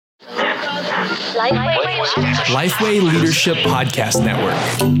Lifeway Leadership Podcast Network.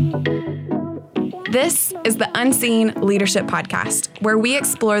 This is the Unseen Leadership Podcast, where we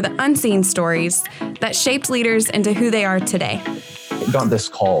explore the unseen stories that shaped leaders into who they are today. I got this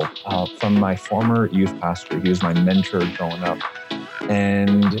call from my former youth pastor. He was my mentor growing up.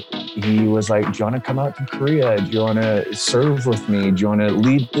 And he was like, do you want to come out to Korea? Do you want to serve with me? Do you want to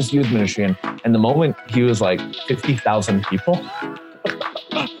lead this youth ministry? And the moment he was like 50,000 people,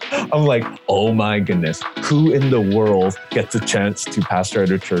 I'm like, oh my goodness, who in the world gets a chance to pastor at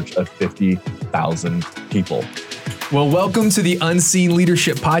a church of 50,000 people? Well, welcome to the Unseen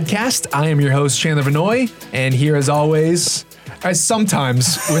Leadership Podcast. I am your host, Chandler Vanoy, and here as always,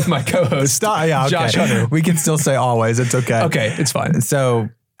 sometimes with my co-host, Josh Hunter. We can still say always. It's okay. Okay, it's fine. So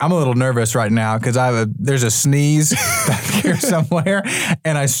I'm a little nervous right now because there's a sneeze back here somewhere,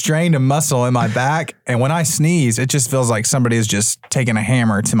 and I strained a muscle in my back. And when I sneeze, it just feels like somebody is just taking a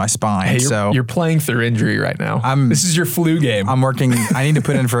hammer to my spine. Hey, you're playing through injury right now. This is your flu game. I'm working. I need to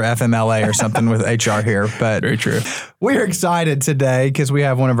put in for FMLA or something with HR here. But very true. We're excited today because we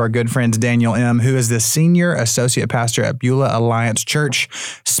have one of our good friends, Daniel M., who is the senior associate pastor at Beulah Alliance Church,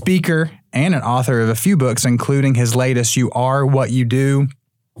 speaker, and an author of a few books, including his latest, You Are What You Do.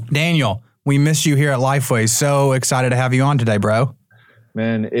 Daniel, we miss you here at Lifeway. So excited to have you on today, bro.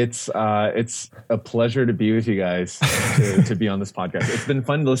 Man, it's a pleasure to be with you guys, to be on this podcast. It's been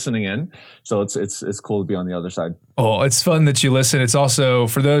fun listening in, so it's cool to be on the other side. Oh, it's fun that you listen. It's also,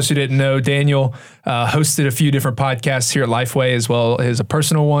 for those who didn't know, Daniel hosted a few different podcasts here at Lifeway, as well as a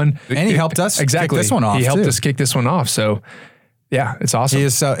personal one. And he helped us kick this one off. He helped us kick this one off. So yeah, it's awesome.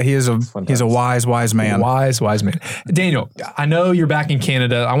 He's a wise man. Wise man. Daniel, I know you're back in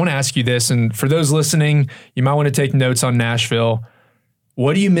Canada. I want to ask you this, and for those listening, you might want to take notes on Nashville.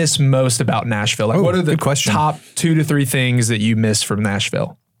 What do you miss most about Nashville? What are the top 2 to 3 things that you miss from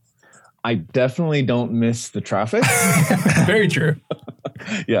Nashville? I definitely don't miss the traffic. Very true.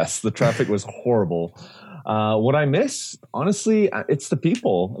 Yes, the traffic was horrible. What I miss, honestly, it's the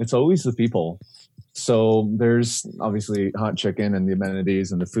people. It's always the people. So there's obviously hot chicken and the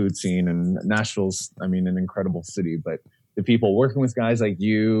amenities and the food scene, and Nashville's, an incredible city, but the people working with guys like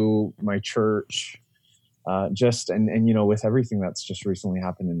you, my church, with everything that's just recently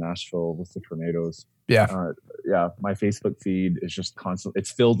happened in Nashville with the tornadoes. Yeah. My Facebook feed is just constant.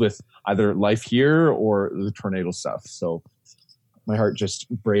 It's filled with either life here or the tornado stuff. So my heart just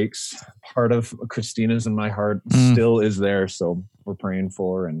breaks. Part of Christina's in my heart still is there. So we're praying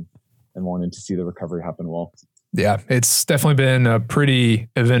for and wanted to see the recovery happen well. Yeah, it's definitely been a pretty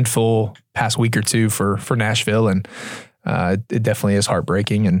eventful past week or two for Nashville, and it definitely is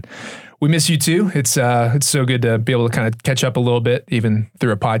heartbreaking. And we miss you too. It's so good to be able to kind of catch up a little bit, even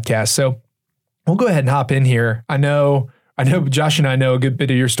through a podcast. So we'll go ahead and hop in here. I know Josh and I know a good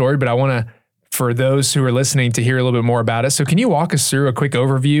bit of your story, but I want to, for those who are listening, to hear a little bit more about it. So can you walk us through a quick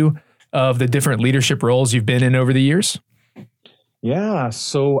overview of the different leadership roles you've been in over the years? Yeah.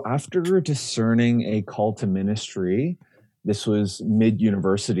 So after discerning a call to ministry, this was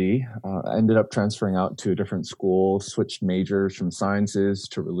mid-university, I ended up transferring out to a different school, switched majors from sciences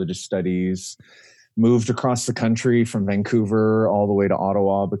to religious studies, moved across the country from Vancouver all the way to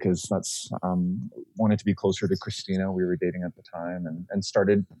Ottawa because that's wanted to be closer to Christina. We were dating at the time, and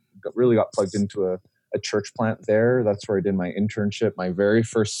really got plugged into a church plant there. That's where I did my internship. My very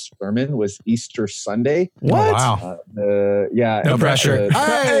first sermon was Easter Sunday. What? Oh, wow. No pressure.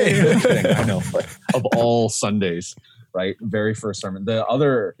 I know, but of all Sundays, right? Very first sermon. The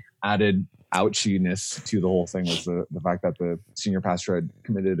other added ouchiness to the whole thing was the fact that the senior pastor had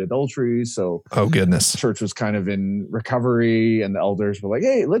committed adultery. So, oh goodness, church was kind of in recovery, and the elders were like,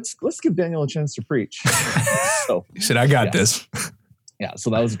 "Hey, let's give Daniel a chance to preach." So he said, "I got this." Yeah,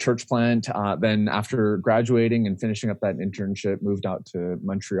 so that was a church plant. Then after graduating and finishing up that internship, moved out to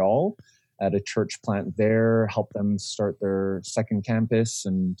Montreal at a church plant there, helped them start their second campus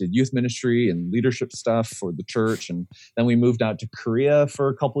and did youth ministry and leadership stuff for the church. And then we moved out to Korea for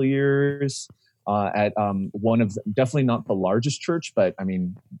a couple of years at one of definitely not the largest church, but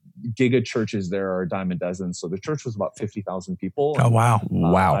giga churches there are a dime a dozen. So the church was about 50,000 people. Oh, wow.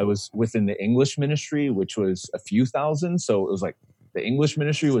 Wow. I was within the English ministry, which was a few thousand. So it was like, the English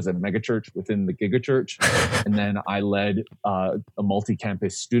ministry was a mega church within the giga church. And then I led a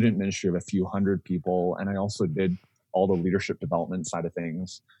multi-campus student ministry of a few hundred people. And I also did all the leadership development side of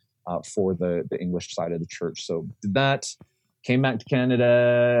things for the English side of the church. So did that, came back to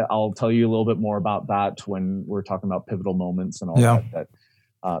Canada. I'll tell you a little bit more about that when we're talking about pivotal moments and all that.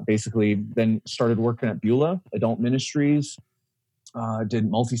 Basically then started working at Beulah Adult Ministries, did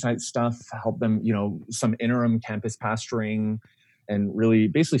multi-site stuff, helped them, some interim campus pastoring, and really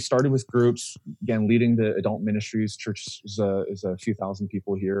basically started with groups, again, leading the adult ministries. Church is a few thousand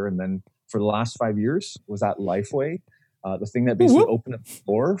people here. And then for the last 5 years was at Lifeway. The thing that basically opened up the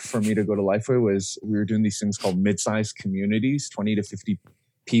door for me to go to Lifeway was we were doing these things called mid-sized communities, 20 to 50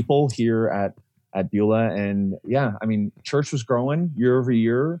 people here at Beulah. And yeah, I mean, church was growing year over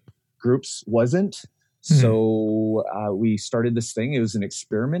year. Groups wasn't. So we started this thing. It was an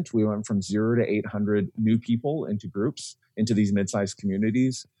experiment. We went from 0 to 800 new people into groups, into these mid-sized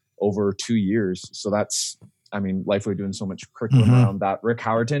communities over 2 years. So that's, I mean, Lifeway doing so much curriculum around that. Rick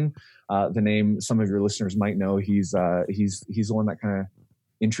Howerton, the name some of your listeners might know, he's the one that kind of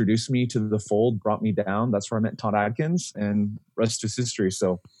introduced me to the fold, brought me down. That's where I met Todd Adkins, and rest is history.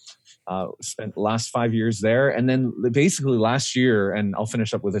 So spent the last 5 years there. And then basically last year, and I'll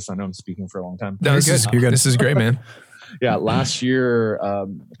finish up with this. I know I'm speaking for a long time. No, You're good. This is great, man. Yeah. Last year,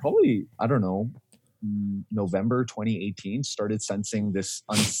 probably, I don't know, November 2018, started sensing this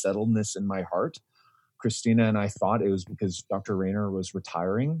unsettledness in my heart. Christina and I thought it was because Dr. Rayner was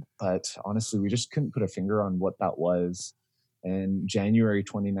retiring, but honestly, we just couldn't put a finger on what that was. And January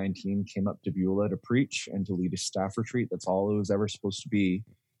 2019 came up to Beulah to preach and to lead a staff retreat. That's all it was ever supposed to be.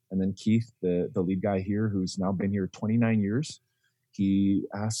 And then Keith, the lead guy here, who's now been here 29 years, he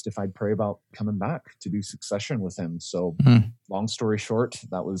asked if I'd pray about coming back to do succession with him. So long story short,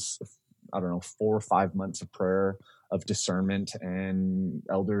 that was, 4 or 5 months of prayer, of discernment, and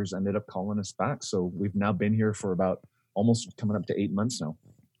elders ended up calling us back. So we've now been here for about almost coming up to 8 months now.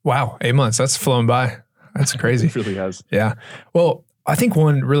 Wow. 8 months. That's flown by. That's crazy. It really has. Yeah. Well, I think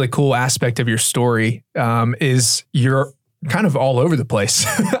one really cool aspect of your story is you're kind of all over the place.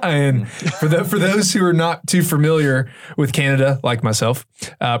 And for those who are not too familiar with Canada, like myself,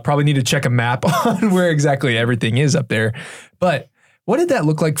 probably need to check a map on where exactly everything is up there. But what did that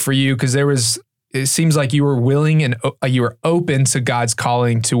look like for you? Because it seems like you were willing and you were open to God's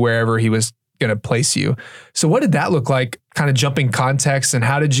calling to wherever he was going to place you. So what did that look like, kind of jumping context, and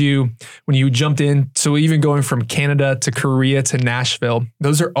how did you, when you jumped in, so even going from Canada to Korea to Nashville,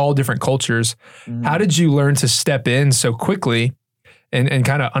 those are all different cultures. How did you learn to step in so quickly and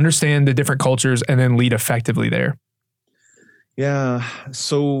kind of understand the different cultures and then lead effectively there? Yeah.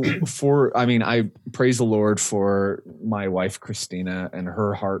 So I praise the Lord for my wife, Christina, and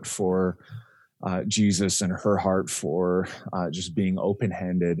her heart for Jesus, and her heart for just being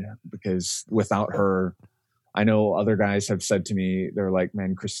open-handed, because without her, I know other guys have said to me, they're like,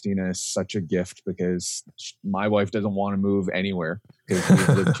 man, Christina is such a gift, because my wife doesn't want to move anywhere because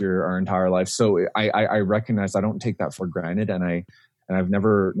we've lived here our entire life. So I recognize, I don't take that for granted. And I've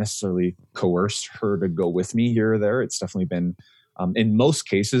never necessarily coerced her to go with me here or there. It's definitely been, in most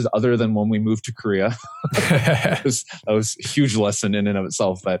cases, other than when we moved to Korea, that was a huge lesson in and of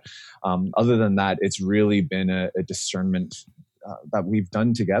itself. But other than that, it's really been a discernment that we've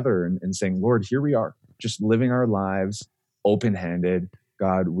done together, and saying, Lord, here we are, just living our lives open-handed.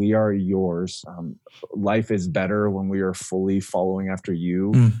 God, we are yours. Life is better when we are fully following after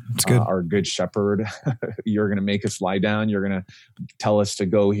you, our good shepherd. You're going to make us lie down. You're going to tell us to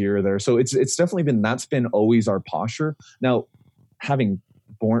go here or there. So it's definitely that's been always our posture. Now, having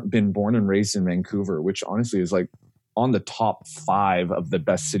been born and raised in Vancouver, which honestly is like on the top 5 of the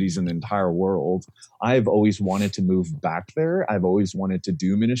best cities in the entire world, I've always wanted to move back there. I've always wanted to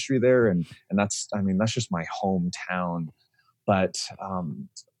do ministry there. And that's just my hometown. But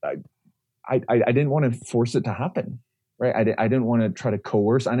I didn't want to force it to happen, right? I didn't want to try to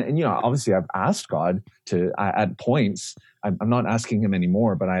coerce. And obviously I've asked God to, at points, I'm not asking him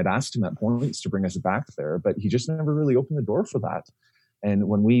anymore, but I had asked him at points to bring us back there, but he just never really opened the door for that. And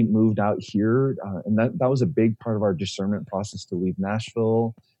when we moved out here, and that was a big part of our discernment process to leave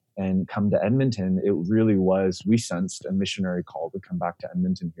Nashville and come to Edmonton, it really was, we sensed a missionary call to come back to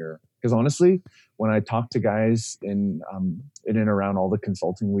Edmonton here. Because honestly, when I talked to guys in and around all the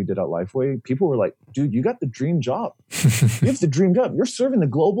consulting we did at Lifeway, people were like, dude, you got the dream job. You have the dream job. You're serving the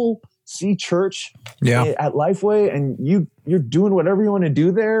Global C Church at Lifeway, and you're doing whatever you want to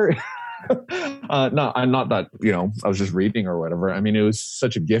do there. Not that, I was just reading or whatever. I mean, it was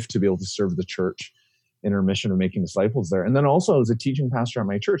such a gift to be able to serve the church in our mission of making disciples there. And then also I was a teaching pastor at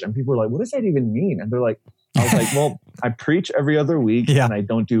my church, and people were like, what does that even mean? And they're like, I was like, well, I preach every other week and I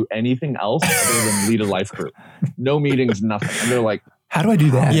don't do anything else other than lead a life group. No meetings, nothing. And they're like, how do I do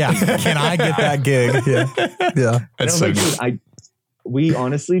that? Yeah. Can I get that gig? Yeah. That's so good. We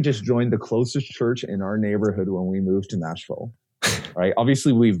honestly just joined the closest church in our neighborhood when we moved to Nashville. Right.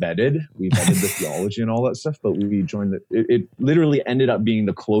 Obviously, we vetted the theology and all that stuff, but we joined it literally ended up being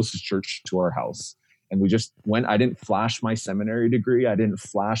the closest church to our house. And we just went. I didn't flash my seminary degree. I didn't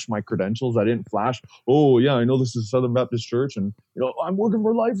flash my credentials. I didn't flash, oh yeah, I know this is Southern Baptist Church and I'm working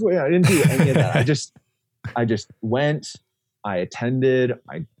for Lifeway. I didn't do any of that. I just went, I attended,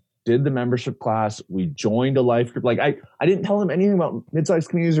 I did the membership class. We joined a life group. Like I didn't tell them anything about mid-sized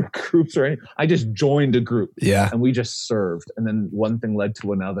communities or groups or anything. I just joined a group. Yeah. And we just served. And then one thing led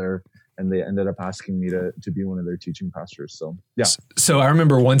to another. And they ended up asking me to be one of their teaching pastors. So, yeah. So I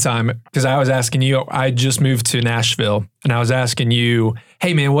remember one time, because I was asking you, I just moved to Nashville, and I was asking you,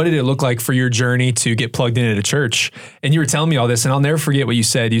 hey, man, what did it look like for your journey to get plugged into the church? And you were telling me all this, and I'll never forget what you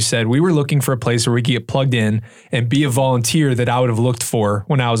said. You said, we were looking for a place where we could get plugged in and be a volunteer that I would have looked for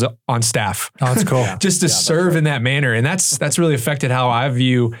when I was on staff. Oh, that's cool. Just to serve in that manner. And that's really affected how I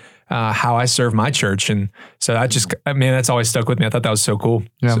view how I serve my church. And so that's always stuck with me. I thought that was so cool.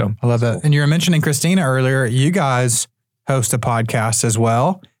 Yeah, so, I love that. And you were mentioning Christina earlier. You guys host a podcast as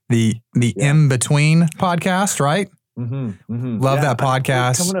well, the In Between podcast, right? Love that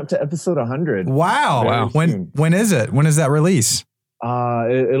podcast. Coming up to episode 100. Wow. When is it? When is that release?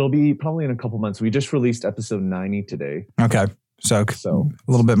 It'll be probably in a couple months. We just released episode 90 today. Okay. So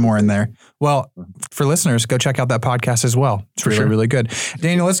a little bit more in there. Well, for listeners, go check out that podcast as well. It's really, really good.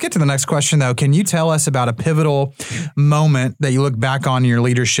 Daniel, let's get to the next question though. Can you tell us about a pivotal moment that you look back on in your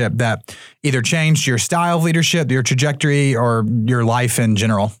leadership that either changed your style of leadership, your trajectory, or your life in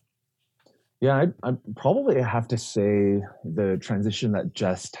general? Yeah, I probably have to say the transition that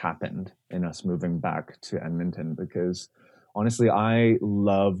just happened in us moving back to Edmonton, because honestly, I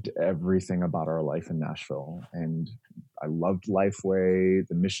loved everything about our life in Nashville, and I loved Lifeway,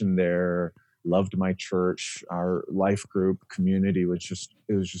 the mission there, loved my church, our life group community was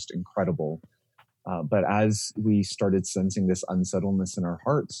just incredible. But as we started sensing this unsettledness in our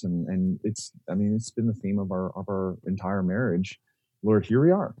hearts, and it's been the theme of our entire marriage. Lord, here we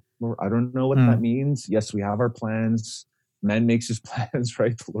are. Lord, I don't know what that means. Yes, we have our plans. Man makes his plans,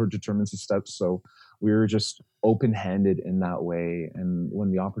 right? The Lord determines his steps. So we were just open-handed in that way. And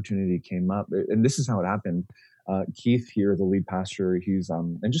when the opportunity came up, and this is how it happened. Keith here, the lead pastor, he's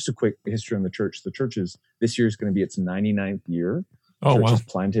and just a quick history on the church. The church this year is going to be its 99th year. Oh, church wow. has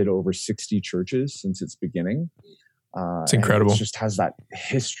planted over 60 churches since its beginning. It's incredible. It just has that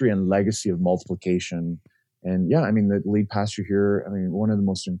history and legacy of multiplication. And yeah, the lead pastor here, one of the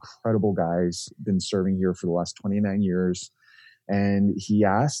most incredible guys, been serving here for the last 29 years. And he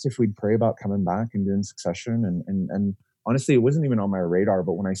asked if we'd pray about coming back and doing succession. And honestly, it wasn't even on my radar.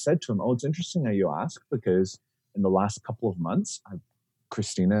 But when I said to him, oh, it's interesting that you ask, because in the last couple of months,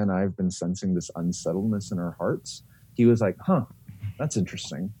 Christina and I have been sensing this unsettledness in our hearts. He was like, that's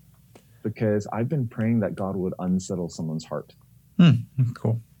interesting, because I've been praying that God would unsettle someone's heart.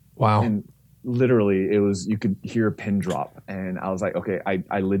 Cool. Wow. And literally, you could hear a pin drop. And I was like, okay,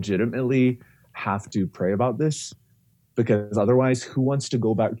 I legitimately have to pray about this, because otherwise, who wants to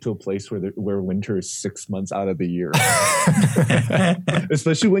go back to a place where winter is 6 months out of the year?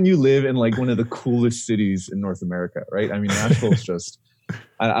 Especially when you live in like one of the coolest cities in North America, right? Nashville's just,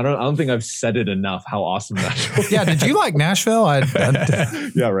 I don't think I've said it enough how awesome Nashville is. Yeah, did you like Nashville?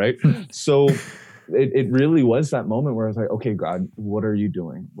 Yeah, right? So it really was that moment where I was like, okay, God, what are you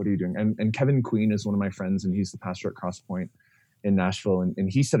doing? What are you doing? And Kevin Queen is one of my friends, and he's the pastor at Crosspoint in Nashville. And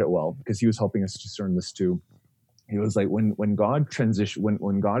he said it well, because he was helping us discern this too. He was like, when God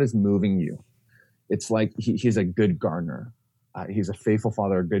when God is moving you, it's like he's a good gardener. He's a faithful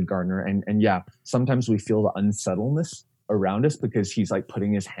father, a good gardener. And yeah, sometimes we feel the unsettledness around us because he's like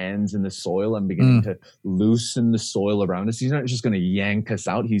putting his hands in the soil and beginning to loosen the soil around us. He's not just going to yank us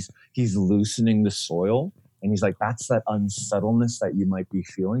out. He's loosening the soil. And he's like, that's that unsettledness that you might be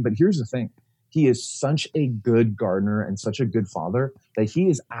feeling. But here's the thing. He is such a good gardener and such a good father that he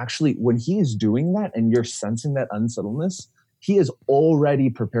is actually, when he is doing that and you're sensing that unsettledness, he has already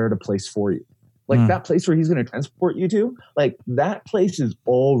prepared a place for you. Like that place where he's going to transport you to, like that place is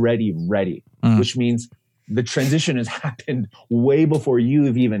already ready, which means the transition has happened way before you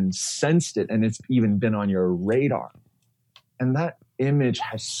have even sensed it and it's even been on your radar. And that image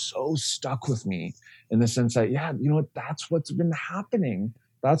has so stuck with me in the sense that, yeah, you know what, that's what's been happening.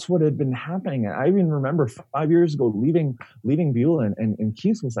 That's what had been happening. And I even remember 5 years ago leaving Beulah, and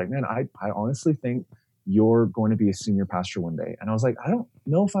Keith was like, man, I honestly think you're going to be a senior pastor one day. And I was like, I don't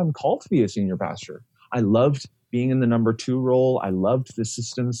know if I'm called to be a senior pastor. I loved being in the number 2 role. I loved the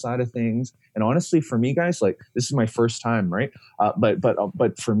systems side of things. And honestly, for me, guys, like this is my first time, right?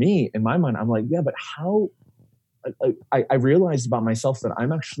 But for me, in my mind, I'm like, yeah, but how I realized about myself that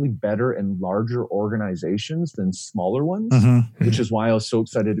I'm actually better in larger organizations than smaller ones, which is why I was so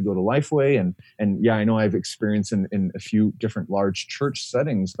excited to go to Lifeway. And yeah, I know I've experienced in a few different large church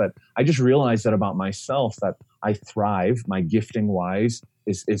settings, but I just realized that about myself, that I thrive, my gifting wise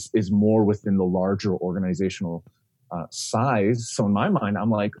is more within the larger organizational size. So in my mind, I'm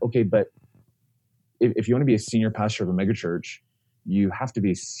like, okay, but if you want to be a senior pastor of a megachurch, you have to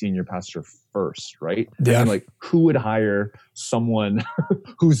be a senior pastor first, right? Yeah. I mean, like, who would hire someone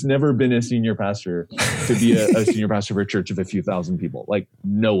who's never been a senior pastor to be a senior pastor for a church of a few thousand people? Like,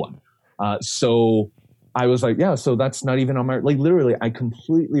 no one. So I was like, yeah, so that's not even on my, like, literally, I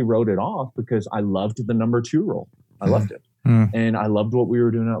completely wrote it off because I loved the number 2 role. I loved it. And I loved what we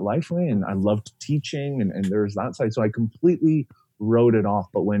were doing at Lifeway, and I loved teaching, and there's that side. So I completely wrote it off.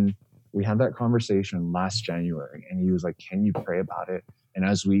 But when we had that conversation last January, and he was like, can you pray about it? And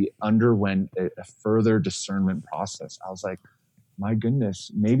as we underwent a further discernment process, I was like, my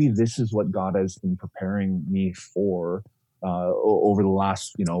goodness, maybe this is what God has been preparing me for over the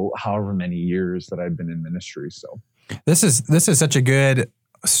last, however many years that I've been in ministry. So this is such a good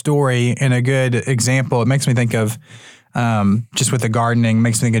story and a good example. It makes me think of just with the gardening,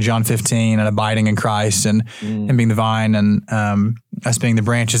 makes me think of John 15 and abiding in Christ and him being the vine and us being the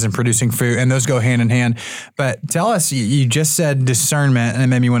branches and producing fruit, and those go hand in hand. But tell us, you just said discernment, and it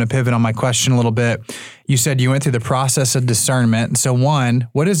made me want to pivot on my question a little bit. You said you went through the process of discernment. So 1,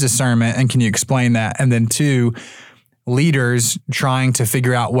 what is discernment, and can you explain that? And then 2, leaders trying to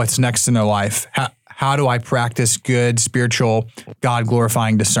figure out what's next in their life. How do I practice good, spiritual,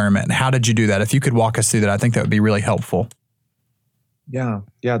 God-glorifying discernment? How did you do that? If you could walk us through that, I think that would be really helpful. Yeah.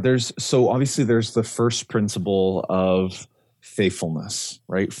 There's the first principle of faithfulness,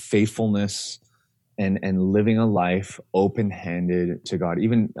 right? Faithfulness and living a life open-handed to God.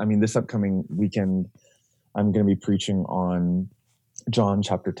 This upcoming weekend, I'm going to be preaching on John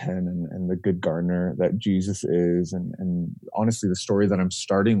chapter 10 and the good gardener that Jesus is. And honestly, the story that I'm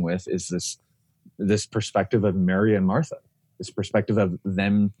starting with is this perspective of Mary and Martha, this perspective of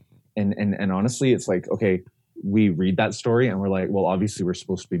them. And honestly, it's like, okay, we read that story and we're like, well, obviously we're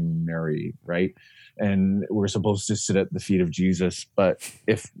supposed to be Mary, right? And we're supposed to sit at the feet of Jesus. But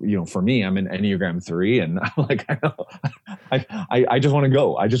if, for me, I'm an Enneagram 3 and I'm like, I just want to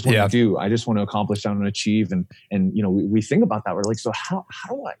go. I just want to do, I just want to accomplish, I want to achieve. And we think about that. We're like, so how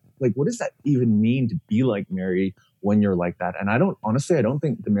do I, like, what does that even mean to be like Mary when you're like that? And I don't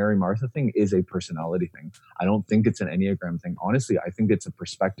think the Mary Martha thing is a personality thing. I don't think it's an Enneagram thing. Honestly, I think it's a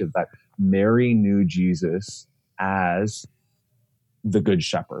perspective that Mary knew Jesus as the Good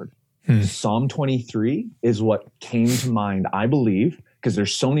Shepherd. Psalm 23 is what came to mind, I believe, because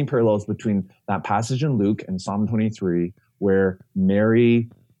there's so many parallels between that passage in Luke and Psalm 23, where Mary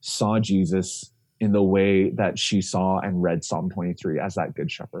saw Jesus in the way that she saw and read Psalm 23 as that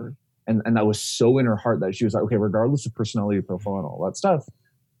Good Shepherd. And that was so in her heart that she was like, okay, regardless of personality profile and all that stuff,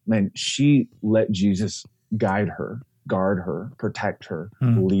 man, she let Jesus guide her, guard her, protect her,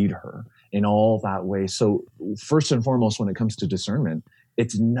 lead her in all that way. So first and foremost, when it comes to discernment,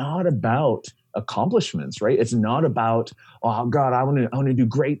 it's not about accomplishments, right? It's not about, oh God, I want to do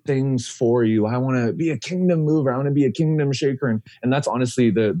great things for you. I want to be a kingdom mover. I want to be a kingdom shaker. And that's honestly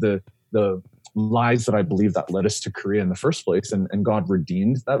the lies that I believe that led us to Korea in the first place. And God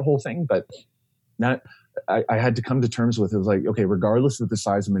redeemed that whole thing. But that I had to come to terms with, it was like, okay, regardless of the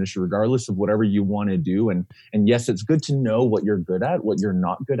size of ministry, regardless of whatever you want to do. And yes, it's good to know what you're good at, what you're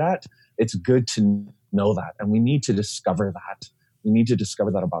not good at. It's good to know that. And we need to discover that. We need to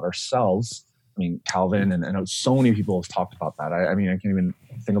discover that about ourselves. I mean, Calvin and so many people have talked about that. I can't even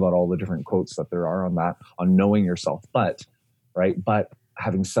think about all the different quotes that there are on that, on knowing yourself. But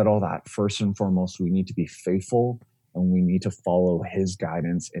having said all that, first and foremost, we need to be faithful and we need to follow his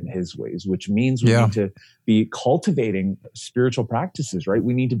guidance and his ways, which means we need to be cultivating spiritual practices, right?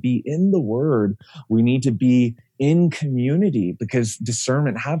 We need to be in the word. We need to be in community, because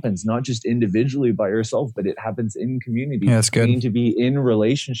discernment happens not just individually by yourself, but it happens in community. Yeah, that's good. We need to be in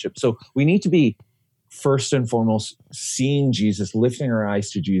relationship. So we need to be first and foremost seeing Jesus, lifting our eyes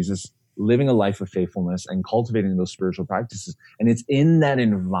to Jesus, living a life of faithfulness and cultivating those spiritual practices. And it's in that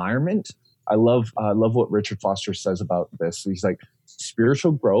environment. I love what Richard Foster says about this. He's like,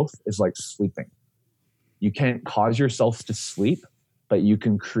 spiritual growth is like sleeping. You can't cause yourself to sleep, but you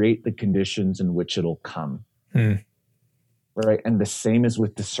can create the conditions in which it'll come. Right. And the same is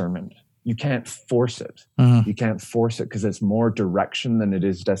with discernment. You can't force it. You can't force it because it's more direction than it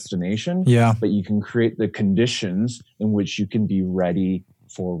is destination. Yeah. But you can create the conditions in which you can be ready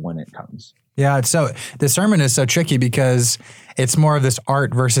for when it comes. Yeah. So discernment is so tricky because it's more of this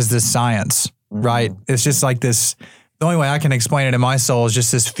art versus this science. right? It's just like this. The only way I can explain it in my soul is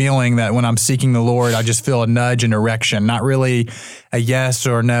just this feeling that when I'm seeking the Lord, I just feel a nudge and direction, not really a yes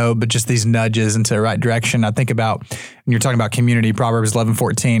or no, but just these nudges into the right direction. I think about, when you're talking about community, Proverbs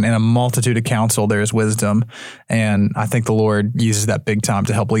 11:14, in a multitude of counsel, there is wisdom. And I think the Lord uses that big time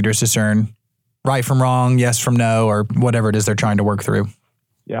to help leaders discern right from wrong, yes from no, or whatever it is they're trying to work through.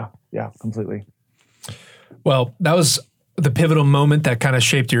 Yeah, completely. Well, that was the pivotal moment that kind of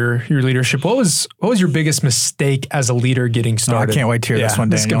shaped your leadership. What was your biggest mistake as a leader getting started? I can't wait to hear this one,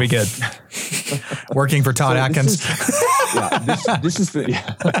 Daniel. This could be good. Working for Todd Atkins. This is the,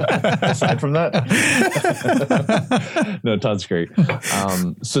 aside from that. No, Todd's great.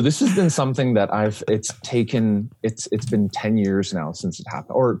 So this has been something that it's been 10 years now since it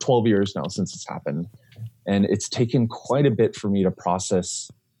happened, or 12 years now since it's happened. And it's taken quite a bit for me to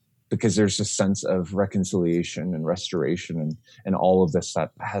process, because there's a sense of reconciliation and restoration and all of this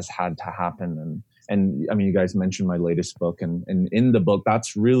that has had to happen. And I mean, you guys mentioned my latest book, and in the book,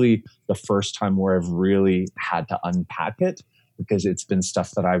 that's really the first time where I've really had to unpack it, because it's been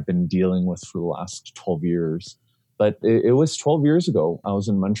stuff that I've been dealing with for the last 12 years. But it was 12 years ago. I was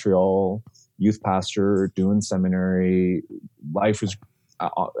in Montreal, youth pastor, doing seminary. Life was,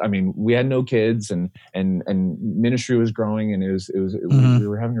 I mean, we had no kids, and ministry was growing, and we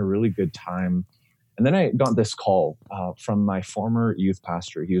were having a really good time. And then I got this call from my former youth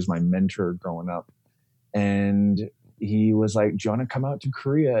pastor. He was my mentor growing up, and he was like, "Do you want to come out to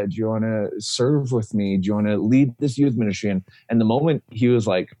Korea? Do you want to serve with me? Do you want to lead this youth ministry?" And the moment he was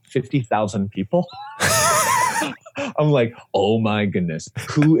like 50,000 people, I'm like, oh my goodness,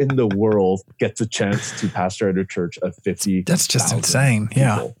 who in the world gets a chance to pastor at a church of 50? That's just insane. People,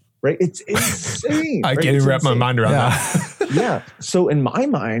 yeah. Right? It's insane. I can't even wrap my mind around that. Yeah. So in my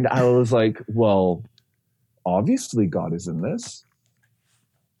mind, I was like, well, obviously God is in this.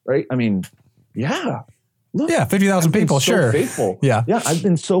 Right? I mean, yeah. Look, 50,000 people, sure. Faithful. Yeah. I've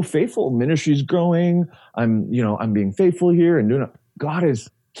been so faithful. Ministry's growing. I'm being faithful here and doing it.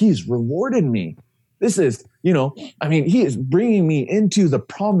 He's rewarded me. This is, he is bringing me into the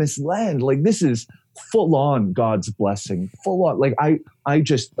promised land. Like, this is full on God's blessing, full on. Like, I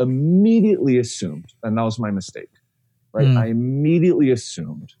just immediately assumed, and that was my mistake, right? I immediately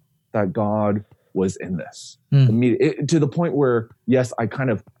assumed that God was in this. To the point where, yes, I kind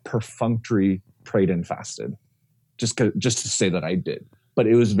of perfunctory prayed and fasted just to say that I did. But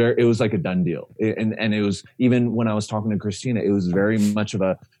it was like a done deal. And it was, even when I was talking to Christina, it was very much of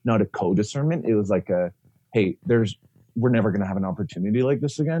not a co-discernment. It was like hey, we're never going to have an opportunity like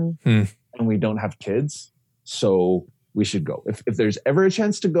this again. And we don't have kids. So we should go. If there's ever a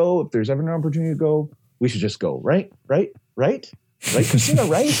chance to go, if there's ever an opportunity to go, we should just go. Right, Christina,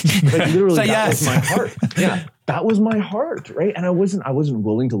 right? Like, literally, that was my heart. Yeah, that was my heart, right? And I wasn't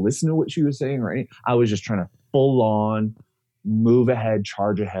willing to listen to what she was saying, right? I was just trying to full on move ahead,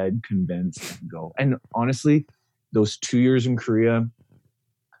 charge ahead, convince, and go. And honestly, those 2 years in Korea,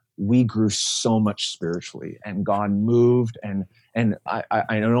 we grew so much spiritually, and God moved. And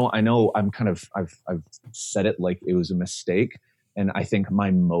I know I've said it like it was a mistake, and I think my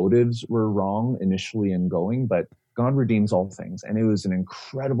motives were wrong initially in going, but God redeems all things. And it was an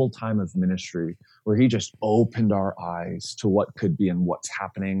incredible time of ministry where he just opened our eyes to what could be and what's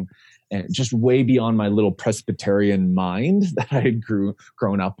happening, and just way beyond my little Presbyterian mind that I had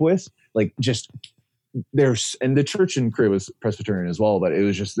grown up with. Like, just and the church in Korea was Presbyterian as well, but it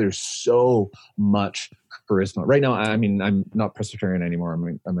was just, there's so much charisma. Right now, I mean, I'm not Presbyterian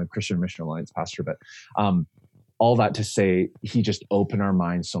anymore. I'm a Christian Mission Alliance pastor, but all that to say, he just opened our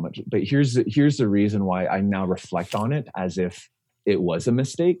minds so much. But here's the reason why I now reflect on it as if it was a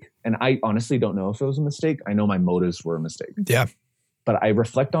mistake. And I honestly don't know if it was a mistake. I know my motives were a mistake. Yeah. But I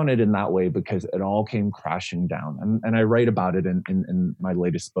reflect on it in that way because it all came crashing down. And I write about it in my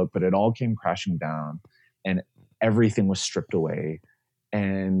latest book, but it all came crashing down and everything was stripped away.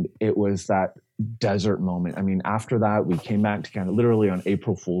 And it was that desert moment. I mean, after that, we came back to Canada literally on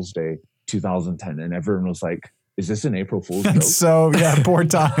April Fool's Day, 2010. And everyone was like, is this an April Fool's joke? So, yeah, poor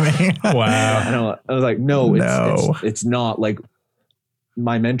timing. Wow. I was like, no. It's not. Like,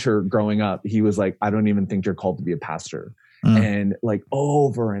 my mentor growing up, he was like, I don't even think you're called to be a pastor. And like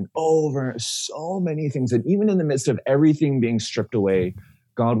over and over, so many things. And even in the midst of everything being stripped away,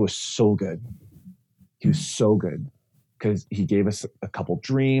 God was so good. He was so good because he gave us a couple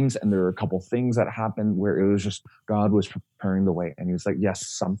dreams, and there were a couple things that happened where it was just God was preparing the way. And he was like, yes,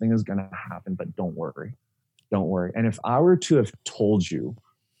 something is going to happen, but don't worry. Don't worry. And if I were to have told you,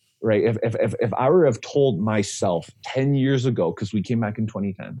 right, if I were to have told myself 10 years ago, because we came back in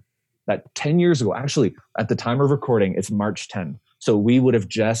 2010, that 10 years ago, actually, at the time of recording, it's March 10. So we would have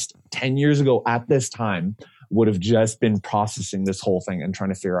just 10 years ago at this time would have just been processing this whole thing and trying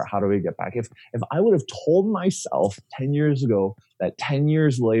to figure out how do we get back. If I would have told myself 10 years ago that 10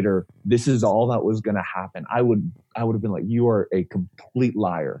 years later, this is all that was going to happen, I would have been like, you are a complete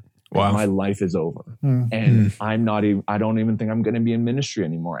liar. Wow. My life is over. And I don't even think I'm going to be in ministry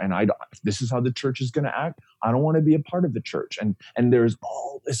anymore. And this is how the church is going to act. I don't want to be a part of the church. And there's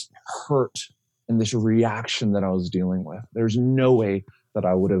all this hurt and this reaction that I was dealing with. There's no way that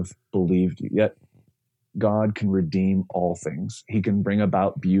I would have believed you. Yet God can redeem all things. He can bring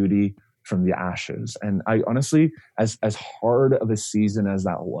about beauty from the ashes. And I honestly, as hard of a season as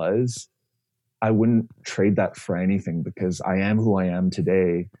that was, I wouldn't trade that for anything, because I am who I am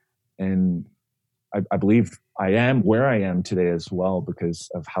today. And I believe I am where I am today as well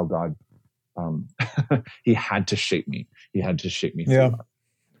because of how God, he had to shape me. He had to shape me. Yeah,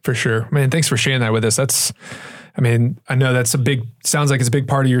 for sure. Man, thanks for sharing that with us. I know that's sounds like it's a big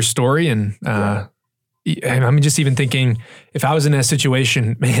part of your story. And I'm just even thinking, if I was in that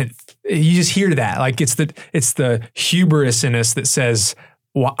situation, man, you just hear that. Like it's the hubris in us that says,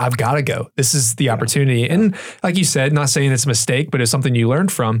 well, I've got to go. This is the opportunity. And like you said, not saying it's a mistake, but it's something you learned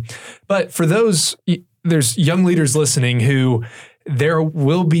from. But for there's young leaders listening who there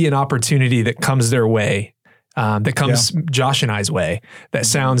will be an opportunity that comes their way, that comes Josh and I's way, that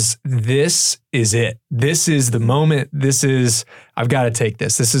sounds, this is it. This is the moment. I've got to take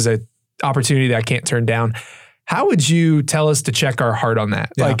this. This is an opportunity that I can't turn down. How would you tell us to check our heart on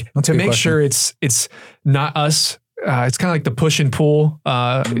that? Yeah, like to make sure it's not us. It's kind of like the push and pull.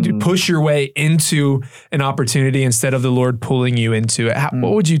 You push your way into an opportunity instead of the Lord pulling you into it.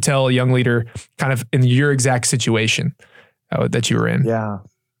 What would you tell a young leader kind of in your exact situation that you were in?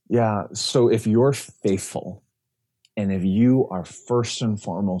 Yeah. So if you're faithful and if you are first and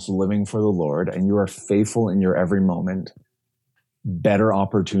foremost living for the Lord and you are faithful in your every moment, better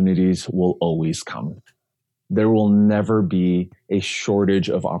opportunities will always come. There will never be a shortage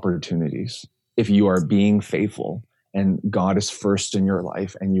of opportunities if you are being faithful and God is first in your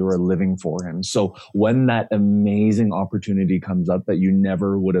life and you are living for him. So when that amazing opportunity comes up that you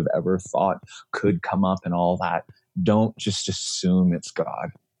never would have ever thought could come up and all that, don't just assume it's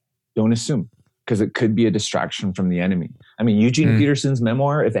God. Don't assume, because it could be a distraction from the enemy. I mean, Eugene Peterson's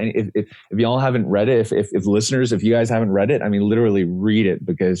memoir, if y'all haven't read it, if listeners, if you guys haven't read it, I mean, literally read it,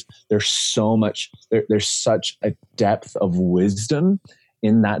 because there's so much, there's such a depth of wisdom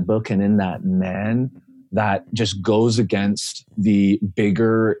in that book and in that man that just goes against the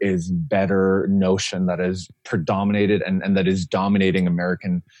bigger is better notion that is predominated and that is dominating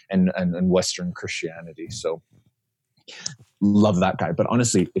American and Western Christianity. So love that guy. But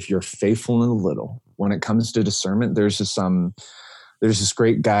honestly, if you're faithful in the little, when it comes to discernment, there's this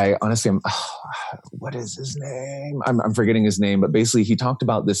great guy. Honestly, what is his name? I'm forgetting his name, but basically he talked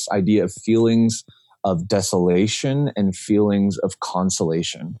about this idea of feelings of desolation and feelings of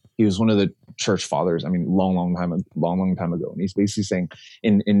consolation. He was one of the church fathers. I mean, long time ago. And he's basically saying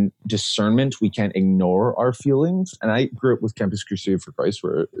in discernment, we can't ignore our feelings. And I grew up with Campus Crusade for Christ,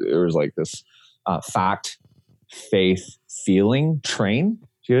 where there was like this fact, faith, feeling train.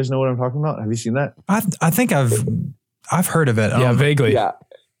 Do you guys know what I'm talking about? Have you seen that? I think I've heard of it. Yeah, vaguely.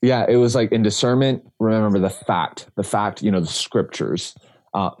 Yeah. It was like in discernment, remember the fact, the scriptures.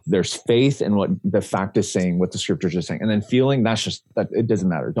 There's faith in what the fact is saying, what the scriptures are saying. And then feeling, that it doesn't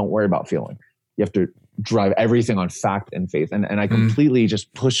matter. Don't worry about feeling. You have to drive everything on fact and faith. And I completely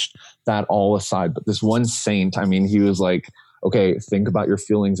just pushed that all aside. But this one saint, I mean, he was like, okay, think about your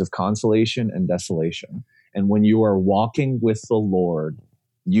feelings of consolation and desolation. And when you are walking with the Lord,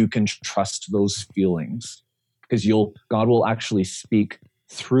 you can trust those feelings, because God will actually speak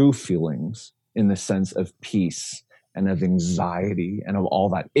through feelings in the sense of peace and of anxiety and of all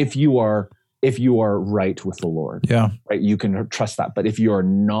that. If you are right with the Lord, right, you can trust that. But if you are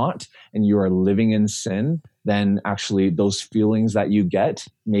not, and you are living in sin, then actually those feelings that you get,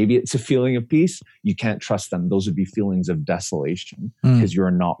 maybe it's a feeling of peace, you can't trust them. Those would be feelings of desolation, because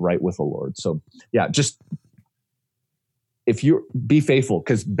you're not right with the Lord. So yeah, just if you be faithful,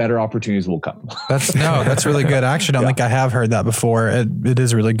 because better opportunities will come. That's really good. I actually don't think I have heard that before. It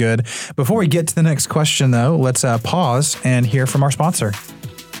is really good. Before we get to the next question though, let's pause and hear from our sponsor.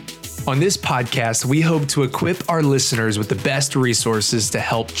 On this podcast, we hope to equip our listeners with the best resources to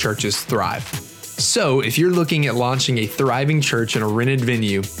help churches thrive. So if you're looking at launching a thriving church in a rented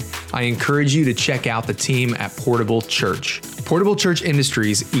venue, I encourage you to check out the team at Portable Church. Portable Church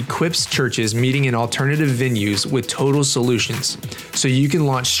Industries equips churches meeting in alternative venues with total solutions, so you can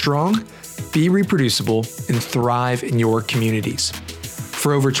launch strong, be reproducible, and thrive in your communities.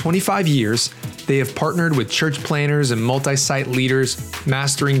 For over 25 years, They have partnered with church planners and multi-site leaders,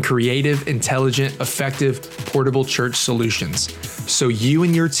 mastering creative, intelligent, effective, portable church solutions. So you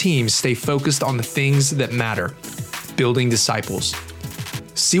and your team stay focused on the things that matter, building disciples.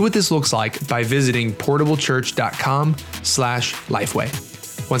 See what this looks like by visiting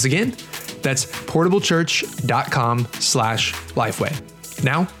portablechurch.com/Lifeway. Once again, that's portablechurch.com/Lifeway.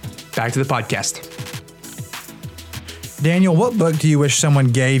 Now, back to the podcast. Daniel, what book do you wish someone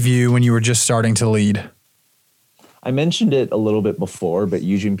gave you when you were just starting to lead? I mentioned it a little bit before, but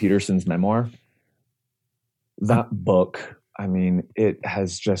Eugene Peterson's memoir, that book, I mean, it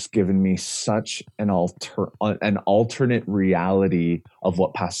has just given me such an alternate reality of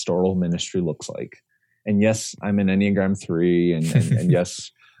what pastoral ministry looks like. And yes, I'm an Enneagram 3, and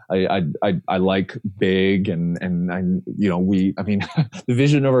yes, I like big, and the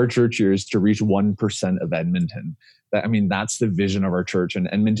vision of our church here is to reach 1% of Edmonton. That's the vision of our church, and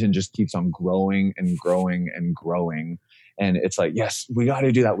Edmonton just keeps on growing and growing and growing. And it's like, yes, we got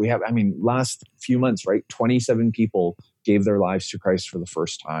to do that. We have, last few months, right? 27 people gave their lives to Christ for the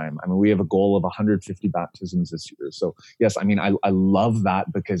first time. We have a goal of 150 baptisms this year. So yes, I love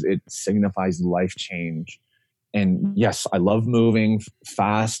that because it signifies life change. And yes, I love moving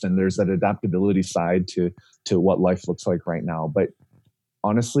fast, and there's that adaptability side to what life looks like right now. But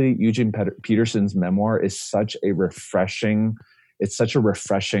honestly, Eugene Peterson's memoir is such a refreshing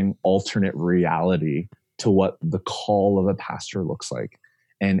alternate reality to what the call of a pastor looks like.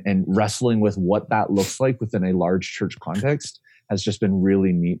 And wrestling with what that looks like within a large church context has just been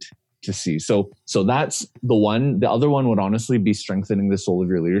really neat to see. So that's the one. The other one would honestly be Strengthening the Soul of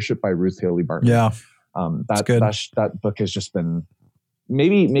Your Leadership by Ruth Haley Barton. Yeah. That book has just been,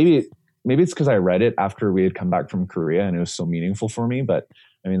 maybe it's because I read it after we had come back from Korea and it was so meaningful for me. But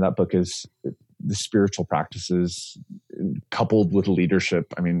that book is the spiritual practices coupled with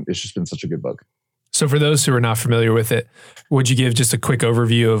leadership. It's just been such a good book. So for those who are not familiar with it, would you give just a quick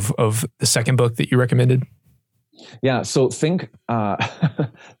overview of the second book that you recommended? Yeah. So think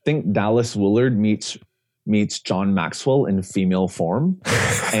Dallas Willard meets John Maxwell in female form,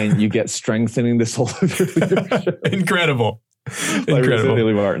 and you get Strengthening the Soul of Your Leadership. Incredible.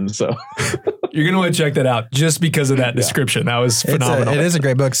 Haley Barton. So you're going to want to check that out just because of that description. That was phenomenal. It is a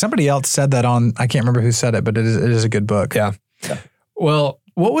great book. Somebody else said that I can't remember who said it, but it is a good book. Yeah. Well,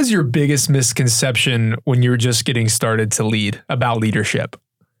 what was your biggest misconception when you were just getting started to lead about leadership?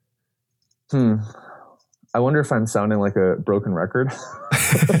 I wonder if I'm sounding like a broken record.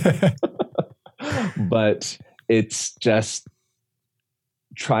 But it's just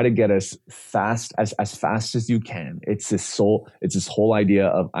try to get as fast as you can. It's this whole idea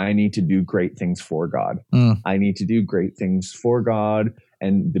of I need to do great things for God. I need to do great things for God.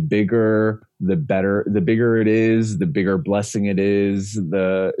 And the bigger, the better. The bigger it is, the bigger blessing it is.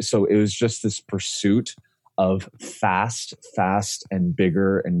 So it was just this pursuit of fast, and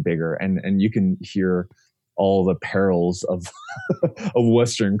bigger and bigger. And you can hear all the perils of of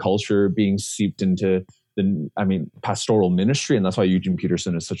Western culture being seeped into pastoral ministry. And that's why Eugene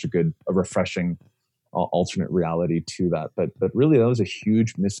Peterson is such a refreshing alternate reality to that. But really, that was a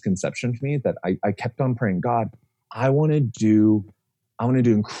huge misconception to me that I kept on praying, God, I want to do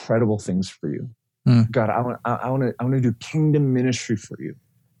incredible things for you. God, I want to do kingdom ministry for you.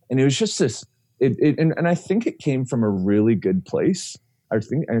 And it was just this, and I think it came from a really good place. I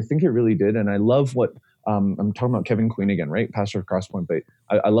think it really did. And I love what, I'm talking about Kevin Queen again, right? Pastor of Crosspoint, but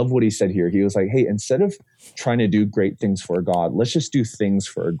I love what he said here. He was like, hey, instead of trying to do great things for God, let's just do things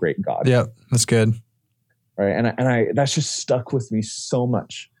for a great God. Yeah, that's good. Right. And I that's just stuck with me so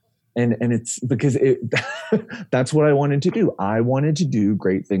much. And it's because that's what I wanted to do. I wanted to do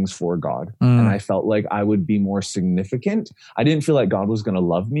great things for God. And I felt like I would be more significant. I didn't feel like God was going to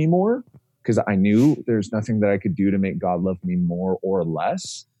love me more because I knew there's nothing that I could do to make God love me more or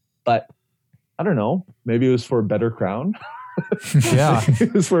less. But I don't know, maybe it was for a better crown. Yeah.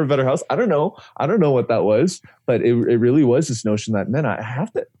 It was for a better house. I don't know what that was, but it really was this notion that, man, I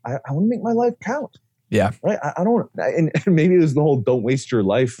want to make my life count. Yeah. Right. I don't, and maybe it was the whole "don't waste your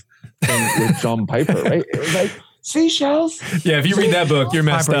life" thing with John Piper. Right. It was like seashells. Yeah. If you read that book, you're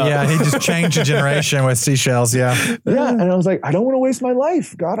messed up. Yeah. He just changed a generation with seashells. Yeah. Yeah. And I was like, I don't want to waste my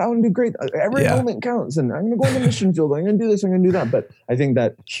life. God, I want to do great. Every moment counts. And I'm going to go on the mission field. I'm going to do this. I'm going to do that. But I think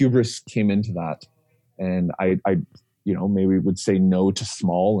that hubris came into that. And I maybe would say no to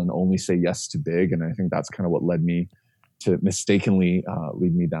small and only say yes to big. And I think that's kind of what led me to mistakenly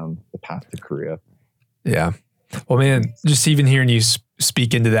lead me down the path to Korea. Yeah. Well, man, just even hearing you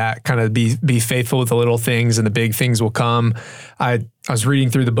speak into that, kind of be faithful with the little things and the big things will come. I was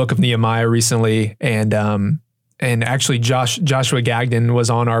reading through the book of Nehemiah recently, and and actually Joshua Gagnon was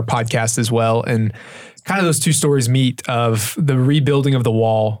on our podcast as well. And kind of those two stories meet of the rebuilding of the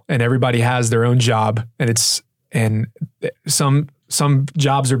wall, and everybody has their own job, and some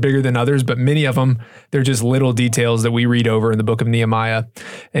jobs are bigger than others, but many of them, they're just little details that we read over in the book of Nehemiah.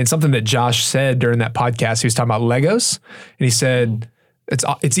 And something that Josh said during that podcast, he was talking about Legos, and he said,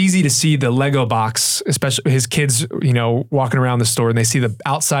 it's easy to see the Lego box, especially his kids, walking around the store, and they see the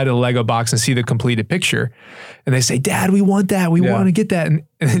outside of the Lego box and see the completed picture. And they say, Dad, we want that. We want to get that. And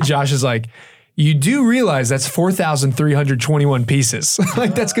then Josh is like, you do realize that's 4,321 pieces.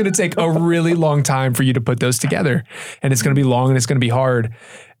 Like, that's going to take a really long time for you to put those together. And it's going to be long and it's going to be hard.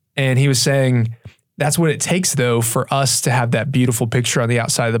 And he was saying, that's what it takes, though, for us to have that beautiful picture on the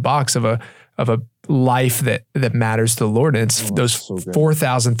outside of the box of a life that matters to the Lord. And it's those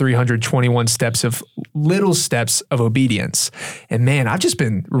 4,321 little steps of obedience. And man, I've just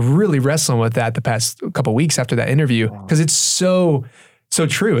been really wrestling with that the past couple of weeks after that interview, because it's so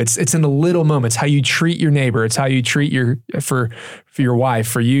true. It's in the little moments, how you treat your neighbor. It's how you treat for your wife,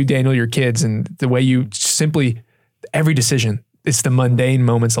 for you, Daniel, your kids, and the way you simply, every decision, it's the mundane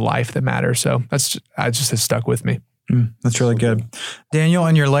moments of life that matter. So I just has stuck with me. That's really good. Daniel,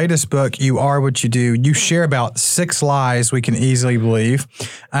 in your latest book, You Are What You Do, you share about 6 lies we can easily believe.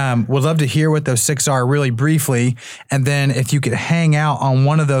 Would love to hear what those 6 are really briefly. And then if you could hang out on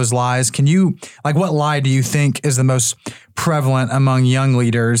one of those lies, what lie do you think is the most prevalent among young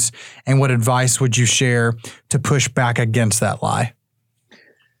leaders? And what advice would you share to push back against that lie?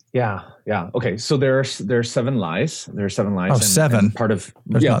 Yeah. Okay. So there's 7 lies. There are 7 lies. Oh, 7. And part of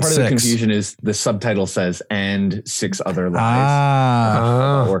the confusion is the subtitle says, and 6 other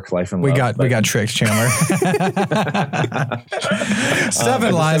lies. Work, life, and love. We got tricked, Chandler.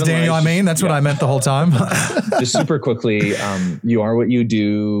 7 lies, Daniel. That's what I meant the whole time. Just super quickly. You are what you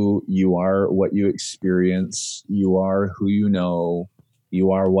do. You are what you experience. You are who you know.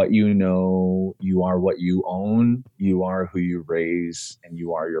 You are what you know, you are what you own, you are who you raise, and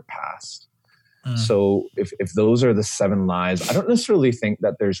you are your past. So if those are the 7 lies, I don't necessarily think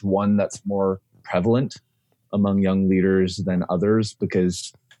that there's one that's more prevalent among young leaders than others,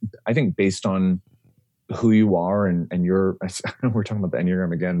 because I think based on who you are and your, I know we're talking about the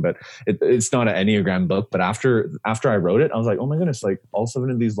Enneagram again, but it's not an Enneagram book. But after I wrote it, I was like, oh my goodness, like all 7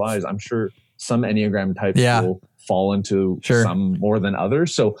 of these lies, I'm sure some Enneagram types will fall into some more than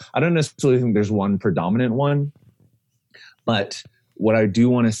others. So I don't necessarily think there's one predominant one. But what I do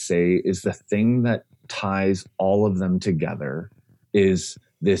want to say is the thing that ties all of them together is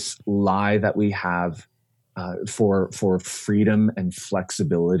this lie that we have for freedom and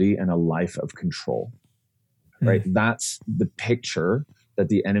flexibility and a life of control. Right? That's the picture that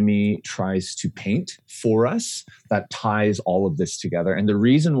the enemy tries to paint for us that ties all of this together. And the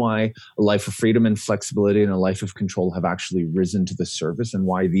reason why a life of freedom and flexibility and a life of control have actually risen to the surface, and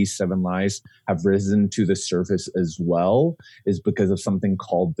why these 7 lies have risen to the surface as well, is because of something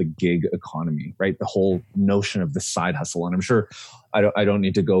called the gig economy, right? The whole notion of the side hustle. And I'm sure I don't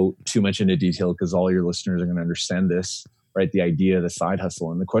need to go too much into detail because all your listeners are going to understand this, right? The idea of the side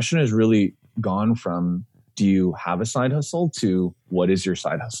hustle. And the question has really gone from, do you have a side hustle, to what is your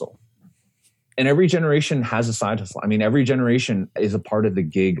side hustle? And every generation has a side hustle. Every generation is a part of the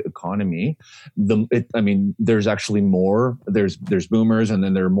gig economy. There's actually more. There's boomers, and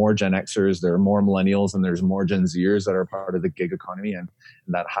then there are more Gen Xers, there are more millennials, and there's more Gen Zers that are part of the gig economy and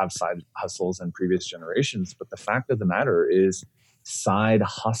that have side hustles in previous generations. But the fact of the matter is, side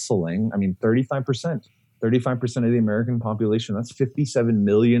hustling, 35% of the American population, that's 57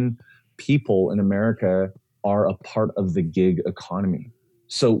 million people in America, are a part of the gig economy.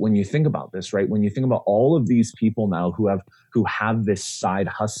 So when you think about this, right, when you think about all of these people now who have this side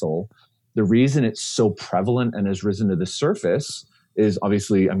hustle, the reason it's so prevalent and has risen to the surface is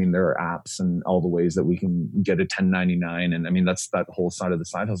obviously, there are apps and all the ways that we can get a 1099. And that's that whole side of the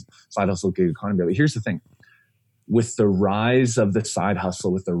side hustle gig economy. But here's the thing. With the rise of the side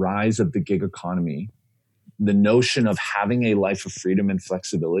hustle, with the rise of the gig economy, the notion of having a life of freedom and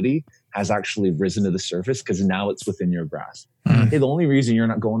flexibility has actually risen to the surface, because now it's within your grasp. Hey, the only reason you're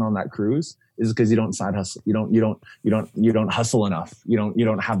not going on that cruise is because you don't side hustle. You don't hustle enough. You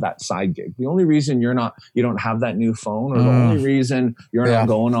don't have that side gig. The only reason you don't have that new phone, or the only reason you're not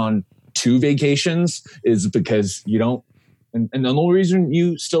going on 2 vacations is because you don't. And the only reason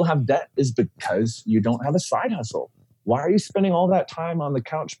you still have debt is because you don't have a side hustle. Why are you spending all that time on the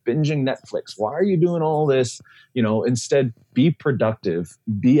couch binging Netflix? Why are you doing all this? Instead, be productive,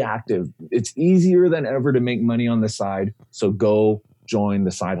 be active. It's easier than ever to make money on the side. So go join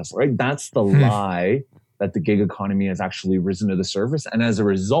the side hustle, right? That's the lie that the gig economy has actually risen to the surface. And as a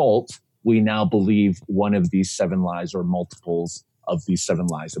result, we now believe one of these 7 lies or multiples of these 7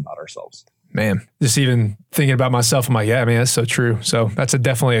 lies about ourselves. Man, just even thinking about myself, I'm like, yeah, man, that's so true. So that's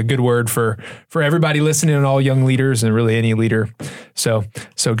definitely a good word for everybody listening and all young leaders and really any leader. So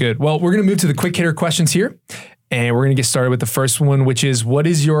good. Well, we're going to move to the quick hitter questions here. And we're going to get started with the first one, which is, what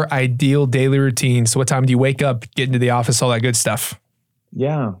is your ideal daily routine? So what time do you wake up, get into the office, all that good stuff?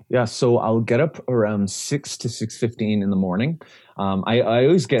 Yeah. So I'll get up around 6 to 6:15 in the morning.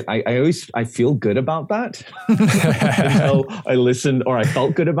 I feel good about that until I listened, or I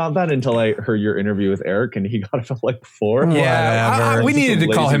felt good about that until I heard your interview with Eric, and he got up at like 4. Yeah, we needed to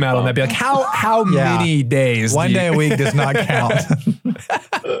call him out on that. Be like, how many days? One day a week does not count.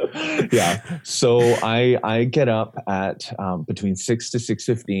 Yeah. So I get up at between 6 to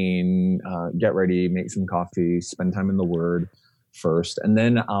 6:15, get ready, make some coffee, spend time in the Word first, and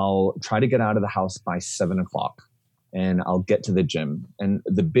then I'll try to get out of the house by 7 o'clock. And I'll get to the gym. And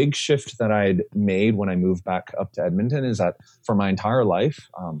the big shift that I'd made when I moved back up to Edmonton is that for my entire life,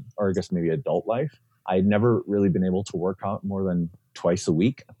 or I guess maybe adult life, I'd never really been able to work out more than twice a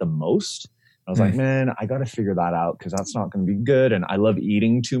week at the most. I was like, man, I got to figure that out because that's not going to be good. And I love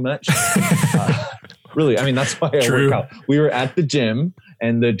eating too much. Really, I mean, that's why I work out. We were at the gym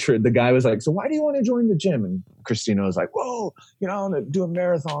and the guy was like, so why do you want to join the gym? And Christina was like, whoa, I want to do a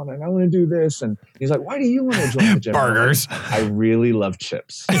marathon and I want to do this. And he's like, why do you want to join the gym? Burgers. I really love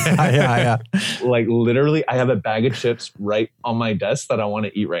chips. Yeah. Like literally, I have a bag of chips right on my desk that I want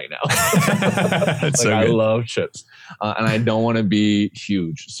to eat right now. I love chips and I don't want to be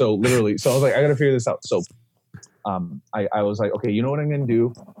huge. So literally, I was like, I got to figure this out. So I was like, okay, you know what I'm going to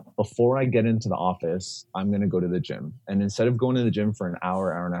do? Before I get into the office, I'm going to go to the gym. And instead of going to the gym for an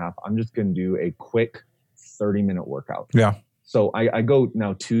hour and a half, I'm just going to do a quick 30-minute workout. Yeah. So I go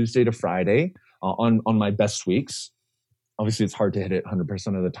now Tuesday to Friday on my best weeks. Obviously, it's hard to hit it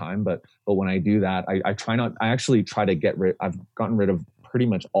 100% of the time, but when I do that, I actually try to get rid. I've gotten rid of pretty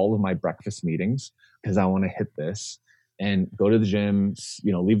much all of my breakfast meetings because I want to hit this and go to the gym.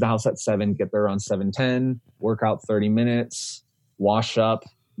 Leave the house at 7, get there around 7:10, work out 30 minutes, wash up,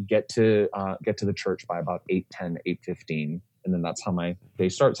 get to the church by about 8:10, 8:15, and then that's how my day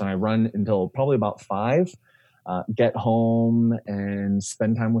starts. And I run until probably about 5. Get home and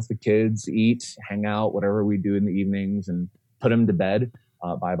spend time with the kids, eat, hang out, whatever we do in the evenings, and put them to bed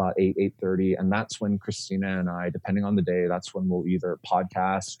by about 8:30. And that's when Christina and I, depending on the day, that's when we'll either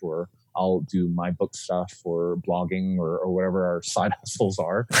podcast or I'll do my book stuff or blogging or whatever our side hustles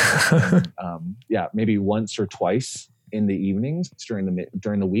are. And, maybe once or twice in the evenings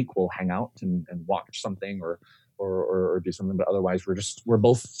during the week, we'll hang out and watch something or do something. But otherwise, we're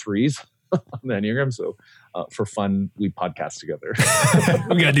both 3s on the Enneagram. So for fun, we podcast together.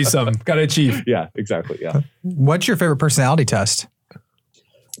 We got to do something. Got to achieve. Yeah, exactly. Yeah. What's your favorite personality test?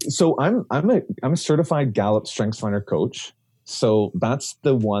 So I'm a certified Gallup StrengthsFinder coach. So that's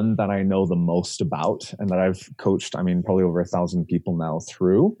the one that I know the most about and that I've coached, probably over 1,000 people now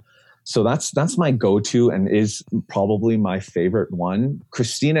through. So that's my go-to and is probably my favorite one.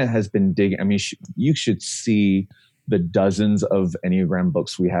 Christina has been digging. You should see the dozens of Enneagram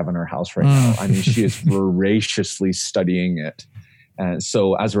books we have in our house right now. She is voraciously studying it. And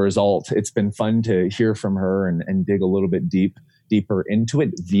so as a result, it's been fun to hear from her and dig a little bit deeper into it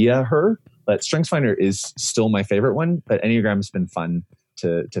via her. But StrengthsFinder is still my favorite one, but Enneagram has been fun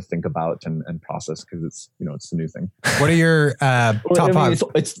to think about and process because it's the new thing. What are your top 5?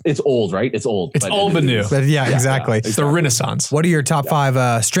 It's old, right? It's old. It's old but new. But yeah, exactly. It's the Renaissance. What are your top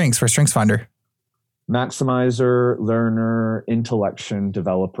 5 strengths for StrengthsFinder? Maximizer, learner, intellection,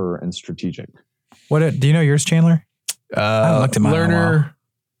 developer, and strategic. Do you know yours, Chandler? I haven't looked at mine learner,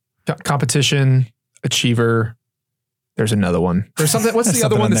 competition, achiever. There's another one. There's something. What's the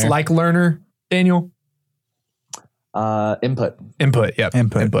other one that's like learner, Daniel? Input. Yep.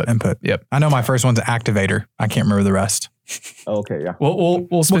 Input. Yep. I know my first one's activator. I can't remember the rest. Okay. Yeah.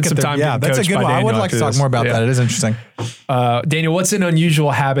 We'll spend some time. Yeah, that's a good one. I would like to talk more about that. It is interesting. Daniel, what's an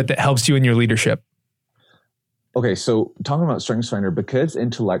unusual habit that helps you in your leadership? Okay, so talking about StrengthsFinder, because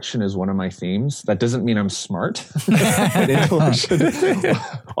intellection is one of my themes, that doesn't mean I'm smart. Intellection,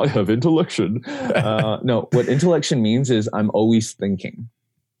 I have intellection. No, what intellection means is I'm always thinking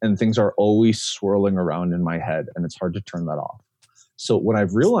and things are always swirling around in my head and it's hard to turn that off. So what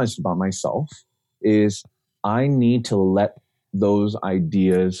I've realized about myself is I need to let those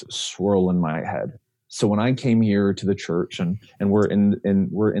ideas swirl in my head. So when I came here to the church and we're in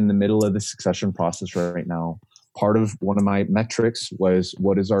the middle of the succession process right now, part of one of my metrics was,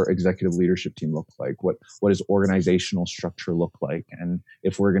 what does our executive leadership team look like? What does organizational structure look like? And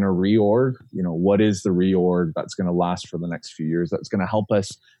if we're going to reorg, what is the reorg that's going to last for the next few years? That's going to help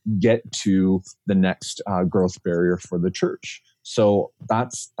us get to the next growth barrier for the church. So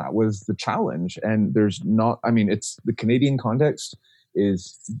that was the challenge. And it's the Canadian context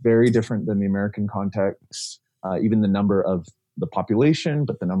is very different than the American context. Even the number of the population,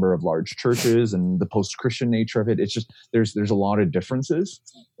 but the number of large churches and the post-Christian nature of it. It's just, there's a lot of differences,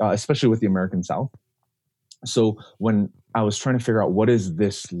 especially with the American South. So when I was trying to figure out what does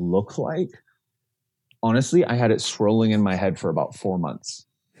this look like, honestly, I had it swirling in my head for about 4 months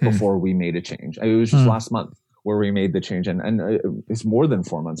before we made a change. It was just last month where we made the change. And it's more than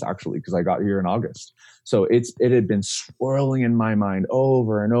 4 months actually, because I got here in August. So it had been swirling in my mind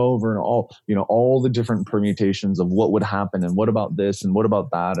over and over and all the different permutations of what would happen and what about this and what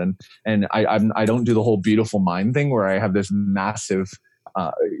about that. And I don't do the whole beautiful mind thing where I have this massive,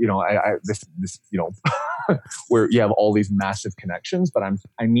 where you have all these massive connections, but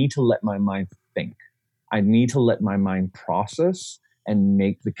I need to let my mind think. I need to let my mind process and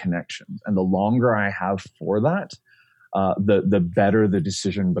make the connections. And the longer I have for that, the better the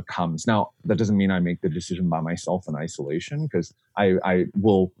decision becomes. Now, that doesn't mean I make the decision by myself in isolation, because I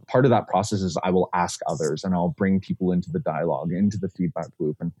will, part of that process is I will ask others and I'll bring people into the dialogue, into the feedback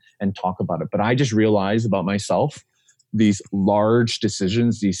loop and talk about it. But I just realized about myself, these large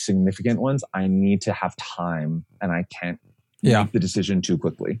decisions, these significant ones, I need to have time and I can't make the decision too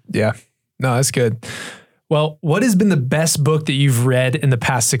quickly. Yeah. No, that's good. Well, what has been the best book that you've read in the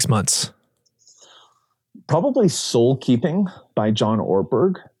past 6 months? Probably Soul Keeping by John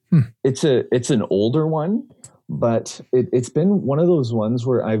Ortberg. It's an older one, but it's been one of those ones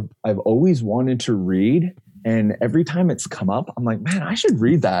where I've always wanted to read, and every time it's come up, I'm like, man, I should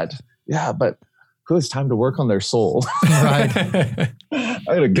read that. Yeah, but who has time to work on their soul? Right.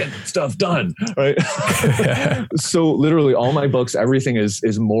 I gotta get stuff done, right? So literally all my books, everything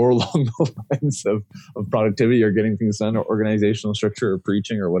is more along the lines of productivity or getting things done or organizational structure or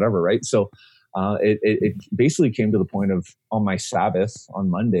preaching or whatever, right? So it basically came to the point of, on my Sabbath on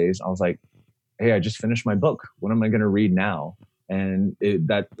Mondays, I was like, hey, I just finished my book. What am I going to read now? And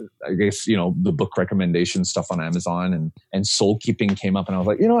I guess, the book recommendation stuff on Amazon and Soul Keeping came up, and I was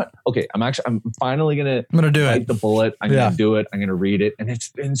like, you know what? Okay, I'm finally going to do bite the bullet. I'm going to do it. I'm going to read it. And it's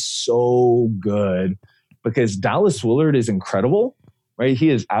been so good because Dallas Willard is incredible, right? He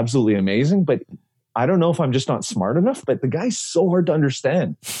is absolutely amazing, but I don't know if I'm just not smart enough, but the guy's so hard to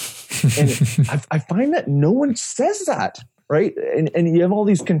understand. And I find that no one says that. Right. And you have all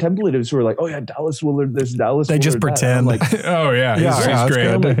these contemplatives who are like, oh yeah, Dallas Willard, this Dallas Willard. They just pretend. Like, oh yeah, he's great.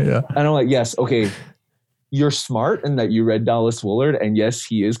 And I'm like, yes, okay, you're smart in that you read Dallas Willard, and yes,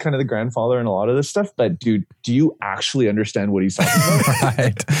 he is kind of the grandfather in a lot of this stuff. But dude, do you actually understand what he's talking about?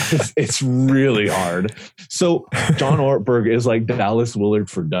 Right. It's really hard. So John Ortberg is like Dallas Willard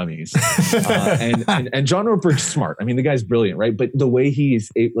for dummies, and John Ortberg's smart. I mean, the guy's brilliant, right? But the way he's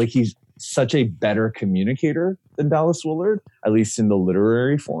such a better communicator than Dallas Willard, at least in the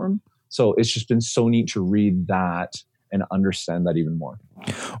literary form. So it's just been so neat to read that and understand that even more.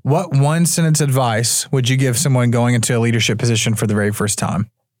 What one sentence advice would you give someone going into a leadership position for the very first time?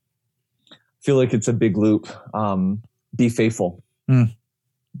 I feel like it's a big loop. Be faithful.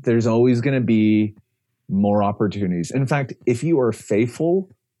 There's always going to be more opportunities. In fact, if you are faithful,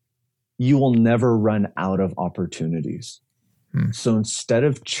 you will never run out of opportunities. So instead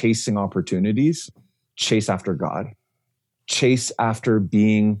of chasing opportunities, chase after God. Chase after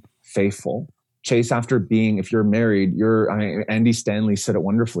being faithful. Chase after being, if you're married, Andy Stanley said it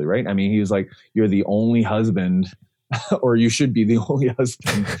wonderfully, right? I mean, he was like, you're the only husband, or you should be the only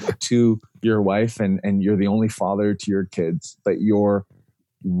husband to your wife, and you're the only father to your kids, but you're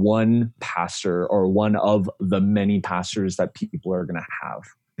one pastor or one of the many pastors that people are going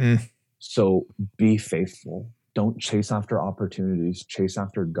to have. So be faithful. Don't chase after opportunities. Chase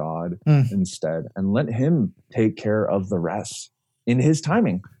after God instead, and let him take care of the rest in his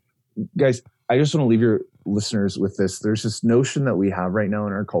timing. Guys, I just want to leave your listeners with this. There's this notion that we have right now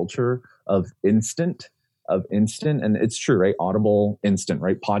in our culture of instant, and it's true, right? Audible, instant,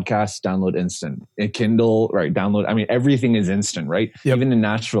 right? Podcasts, download instant. Kindle, right? Download. I mean, everything is instant, right? Yep. Even in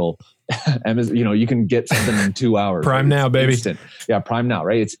Nashville, Amazon, you can get something in 2 hours. Prime now, baby. Instant. Yeah, Prime now,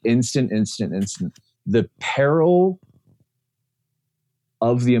 right? It's instant. The peril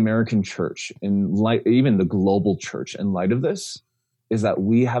of the American church, in light, even the global church, in light of this, is that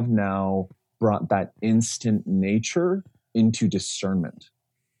we have now brought that instant nature into discernment.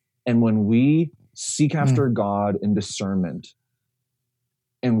 And when we seek after God in discernment,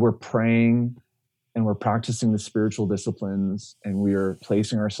 and we're praying and we're practicing the spiritual disciplines and we are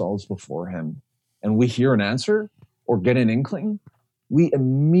placing ourselves before him and we hear an answer or get an inkling, we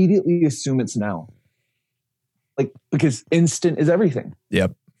immediately assume it's now. Like, because instant is everything.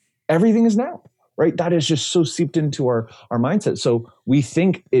 Yep. Everything is now, right? That is just so seeped into our mindset. So we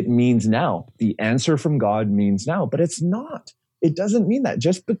think it means now. The answer from God means now, but it's not. It doesn't mean that.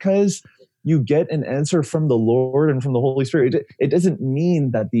 Just because you get an answer from the Lord and from the Holy Spirit, it doesn't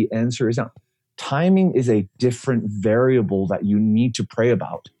mean that the answer is now. Timing is a different variable that you need to pray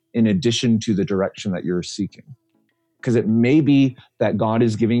about in addition to the direction that you're seeking. Because it may be that God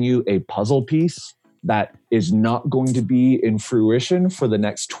is giving you a puzzle piece that is not going to be in fruition for the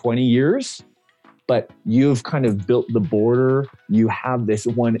next 20 years, but you've kind of built the border. You have this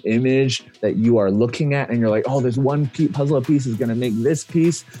one image that you are looking at and you're like, oh, this one puzzle piece is going to make this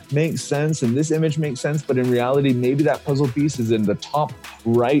piece make sense and this image makes sense. But in reality, maybe that puzzle piece is in the top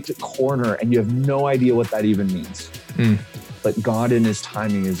right corner and you have no idea what that even means. But God in his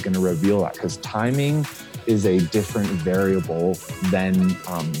timing is going to reveal that, because timing is a different variable than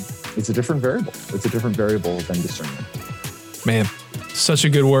it's a different variable than discernment. Man, such a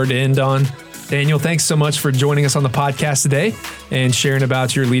good word to end on. Daniel, thanks so much for joining us on the podcast today and sharing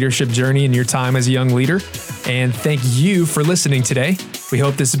about your leadership journey and your time as a young leader. And thank you for listening today. We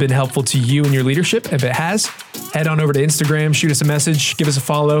hope this has been helpful to you and your leadership. If it has, head on over to Instagram, shoot us a message, give us a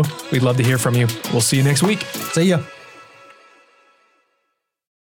follow. We'd love to hear from you. We'll see you next week. See ya.